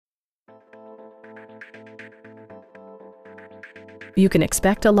You can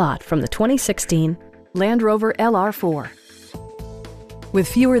expect a lot from the 2016 Land Rover LR4. With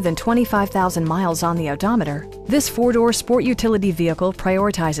fewer than 25,000 miles on the odometer, this four-door sport utility vehicle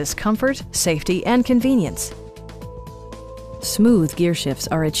prioritizes comfort, safety, and convenience. Smooth gear shifts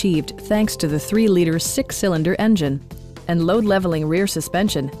are achieved thanks to the 3-liter 6-cylinder engine, and load-leveling rear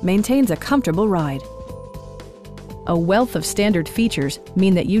suspension maintains a comfortable ride. A wealth of standard features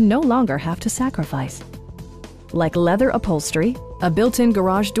mean that you no longer have to sacrifice, like leather upholstery, a built-in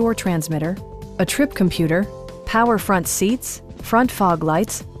garage door transmitter, a trip computer, power front seats, front fog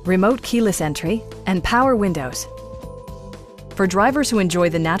lights, remote keyless entry, and power windows. For drivers who enjoy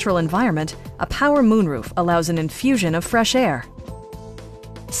the natural environment, a power moonroof allows an infusion of fresh air.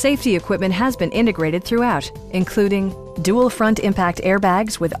 Safety equipment has been integrated throughout, including dual front impact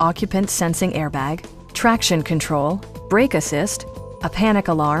airbags with occupant sensing airbag, traction control, brake assist, a panic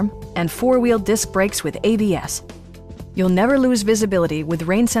alarm, and 4-wheel disc brakes with ABS. You'll never lose visibility with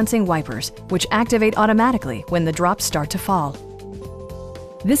rain-sensing wipers, which activate automatically when the drops start to fall.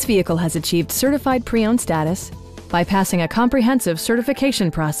 This vehicle has achieved certified pre-owned status by passing a comprehensive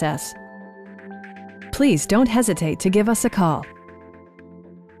certification process. Please don't hesitate to give us a call.